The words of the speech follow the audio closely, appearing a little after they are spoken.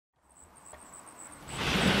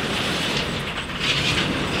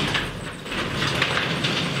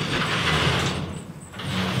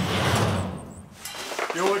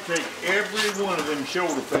one of them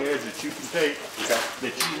shoulder pads that you can take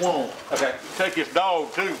that you want. Okay. Take this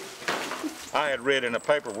dog too. I had read in the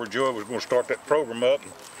paper where Joey was going to start that program up.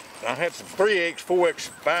 And I had some 3X, 4X,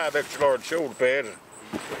 5 extra large shoulder pads.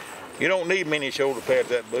 You don't need many shoulder pads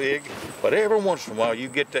that big, but every once in a while you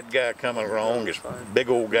get that guy coming along, this big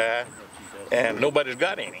old guy, and nobody's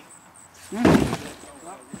got any.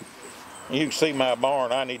 You can see my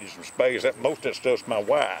barn, I needed some space. Most of that stuff's my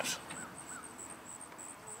wife's.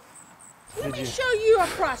 Let me show you a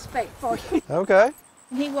prospect for you. Okay.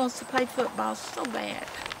 He wants to play football so bad.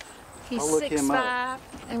 He's I'll look him 6'5"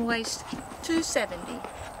 and weighs 270.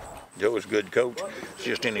 Joe's a good coach. It's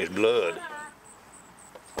just in his blood.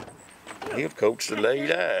 He'll coach the late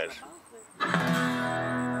eyes.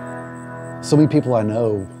 So many people I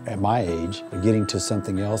know at my age are getting to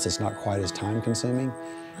something else that's not quite as time consuming,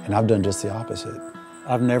 and I've done just the opposite.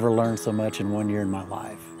 I've never learned so much in 1 year in my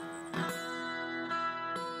life.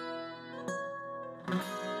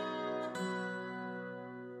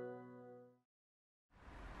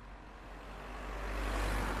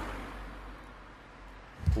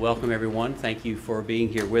 Welcome everyone. Thank you for being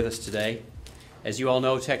here with us today. As you all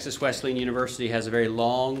know, Texas Wesleyan University has a very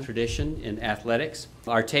long tradition in athletics.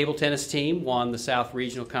 Our table tennis team won the South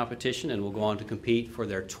Regional competition and will go on to compete for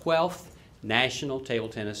their 12th National Table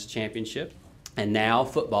Tennis Championship. And now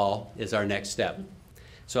football is our next step.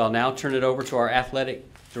 So I'll now turn it over to our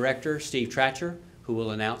athletic director, Steve Tratcher, who will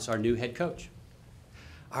announce our new head coach.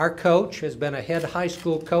 Our coach has been a head high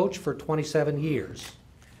school coach for 27 years.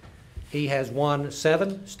 He has won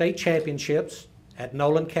 7 state championships at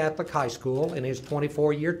Nolan Catholic High School in his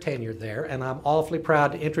 24-year tenure there, and I'm awfully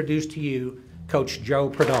proud to introduce to you Coach Joe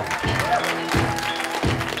Prud'homme.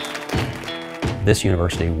 This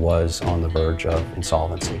university was on the verge of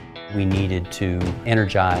insolvency. We needed to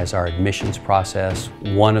energize our admissions process.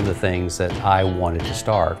 One of the things that I wanted to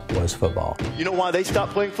start was football. You know why they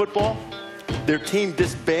stopped playing football? Their team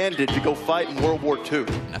disbanded to go fight in World War II.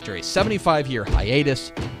 After a 75-year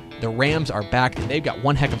hiatus, the Rams are back, and they've got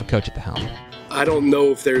one heck of a coach at the helm. I don't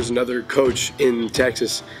know if there's another coach in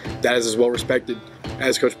Texas that is as well respected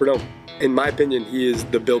as Coach Prud'homme. In my opinion, he is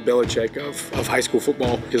the Bill Belichick of high school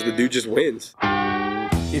football because the dude just wins.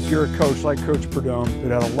 If you're a coach like Coach Prud'homme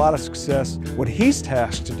that had a lot of success, what he's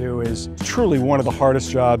tasked to do is truly one of the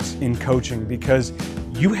hardest jobs in coaching because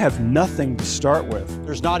you have nothing to start with.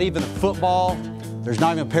 There's not even a football. There's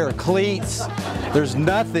not even a pair of cleats. There's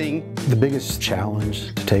nothing. The biggest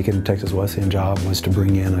challenge to taking a Texas Wesleyan job was to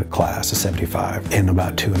bring in a class of 75 in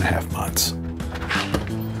about 2.5 months.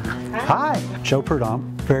 Hi, Joe Prud'homme.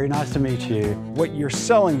 Very nice to meet you. What you're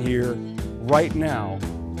selling here right now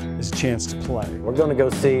is a chance to play. We're going to go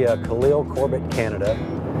see Khalil Corbett, Canada.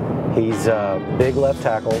 He's a big left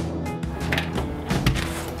tackle.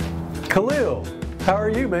 Khalil, how are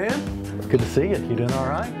you, man? Good to see you. You doing all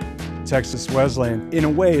right? Texas Wesleyan, in a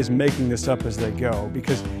way, is making this up as they go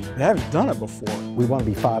because they haven't done it before. We want to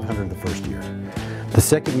be 500 the first year. The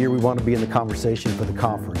second year, we want to be in the conversation for the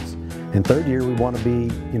conference. And third year, we want to be,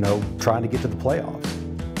 trying to get to the playoffs.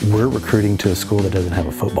 We're recruiting to a school that doesn't have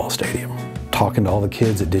a football stadium. Talking to all the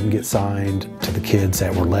kids that didn't get signed, to the kids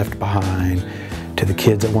that were left behind, to the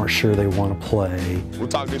kids that weren't sure they want to play. We'll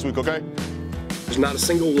talk this week, okay? There's not a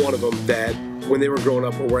single one of them that, when they were growing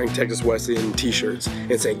up, were wearing Texas Wesleyan t-shirts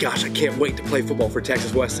and saying, gosh, I can't wait to play football for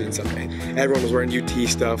Texas Wesleyan someday. Everyone was wearing UT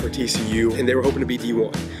stuff or TCU, and they were hoping to be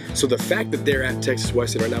D1. So the fact that they're at Texas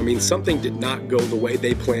Wesleyan right now means something did not go the way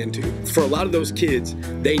they planned to. For a lot of those kids,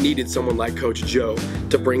 they needed someone like Coach Joe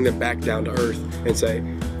to bring them back down to earth and say,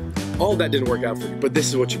 all that didn't work out for you, but this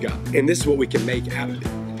is what you got, and this is what we can make out of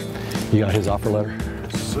it. You got his offer letter?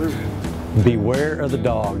 Yes, sir. Beware of the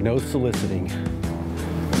dog, no soliciting.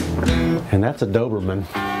 And that's a Doberman.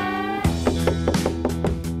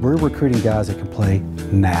 We're recruiting guys that can play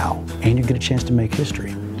now, and you get a chance to make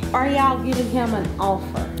history. Are y'all giving him an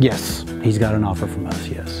offer? Yes, he's got an offer from us,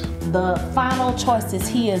 yes. The final choice is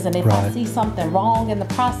his, and if I see something wrong in the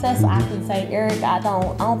process, I can say, Eric, I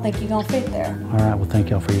don't think you're gonna fit there. All right, well, thank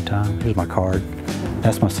y'all for your time. Here's my card.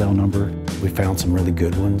 That's my cell number. We found some really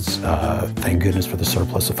good ones. Thank goodness for the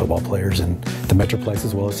surplus of football players in the Metroplex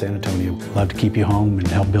as well as San Antonio. Love to keep you home and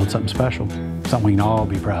help build something special. Something we can all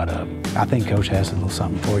be proud of. I think Coach has a little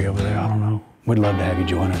something for you over there. I don't know. We'd love to have you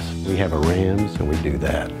join us. We have a Rams, and we do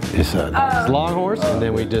that. It's a Longhorns, and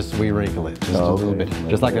then we wrinkle it just a little bit,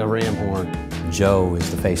 just like a ram horn. Joe is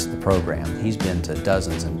the face of the program. He's been to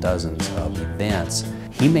dozens and dozens of events.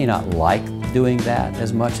 He may not like doing that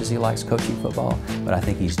as much as he likes coaching football, but I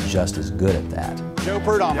think he's just as good at that. Joe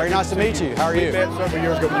Prud'homme, very nice to meet you. How are you? We met several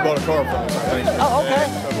years ago when you bought a car from us, I think. Oh, okay.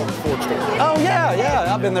 Ford store. Oh,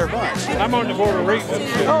 yeah, I've been there a bunch. I'm on the board of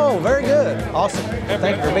Regents. Oh, very good. Awesome.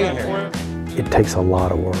 Thank you for being here. It takes a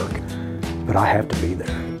lot of work, but I have to be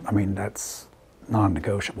there. I mean, that's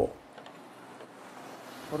non-negotiable.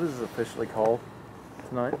 What is this officially called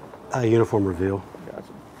tonight? Uniform reveal.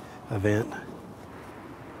 Gotcha. Event.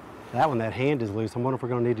 That one, that hand is loose. I'm wondering if we're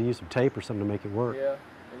going to need to use some tape or something to make it work. Yeah,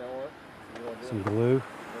 you know what? Some glue.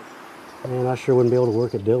 Man, I sure wouldn't be able to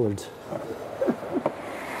work at Dillard's.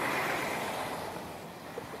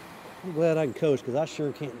 I'm glad I can coach because I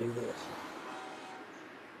sure can't do this.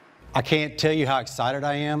 I can't tell you how excited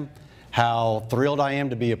I am, how thrilled I am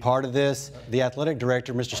to be a part of this. The athletic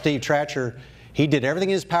director, Mr. Steve Tratcher, he did everything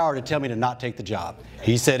in his power to tell me to not take the job.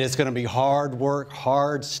 He said it's going to be hard work,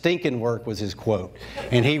 hard stinking work was his quote.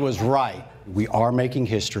 And he was right. We are making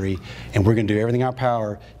history, and we're going to do everything in our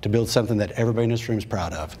power to build something that everybody in this room is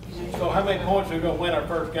proud of. So how many points are we going to win our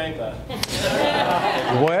first game by?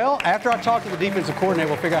 Well, after I talk to the defensive coordinator,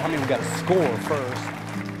 we'll figure out how many we got to score first.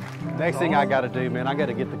 Next thing I got to do, man, I got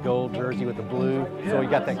to get the gold jersey with the blue. So we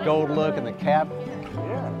got that gold look and the cap.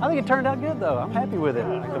 I think it turned out good, though. I'm happy with it.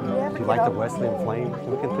 Do you like the Wesleyan flame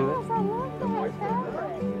looking through it?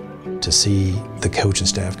 To see the coaching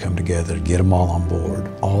staff come together, get them all on board,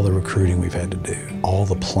 all the recruiting we've had to do, all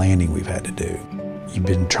the planning we've had to do. You've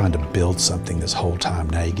been trying to build something this whole time.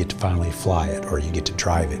 Now you get to finally fly it, or you get to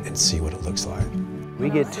drive it and see what it looks like. We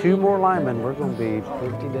get 2 more linemen, we're going to be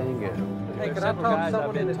pretty dang good. Hey, can I talk to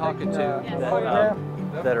I've been talking to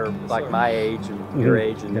that are like my age and your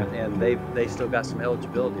age, and they still got some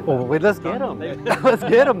eligibility. Well, let's get them. Let's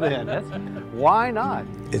get them then. Why not?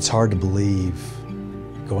 It's hard to believe,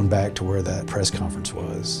 going back to where that press conference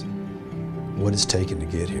was, what it's taken to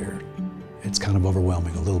get here. It's kind of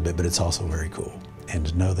overwhelming a little bit, but it's also very cool. And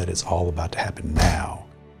to know that it's all about to happen now.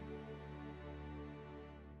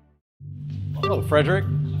 Hello, Frederick.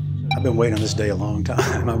 I've been waiting on this day a long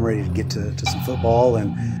time. I'm ready to get to some football,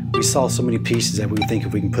 and we saw so many pieces that we think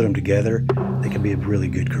if we can put them together, they can be a really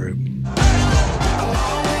good group. We're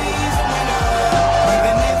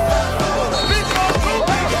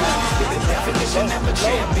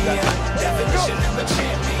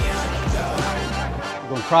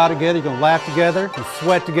going to cry together, you're going to laugh together, you're going to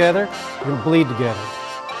sweat together, you're going to bleed together.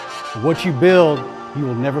 And what you build, you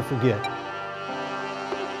will never forget.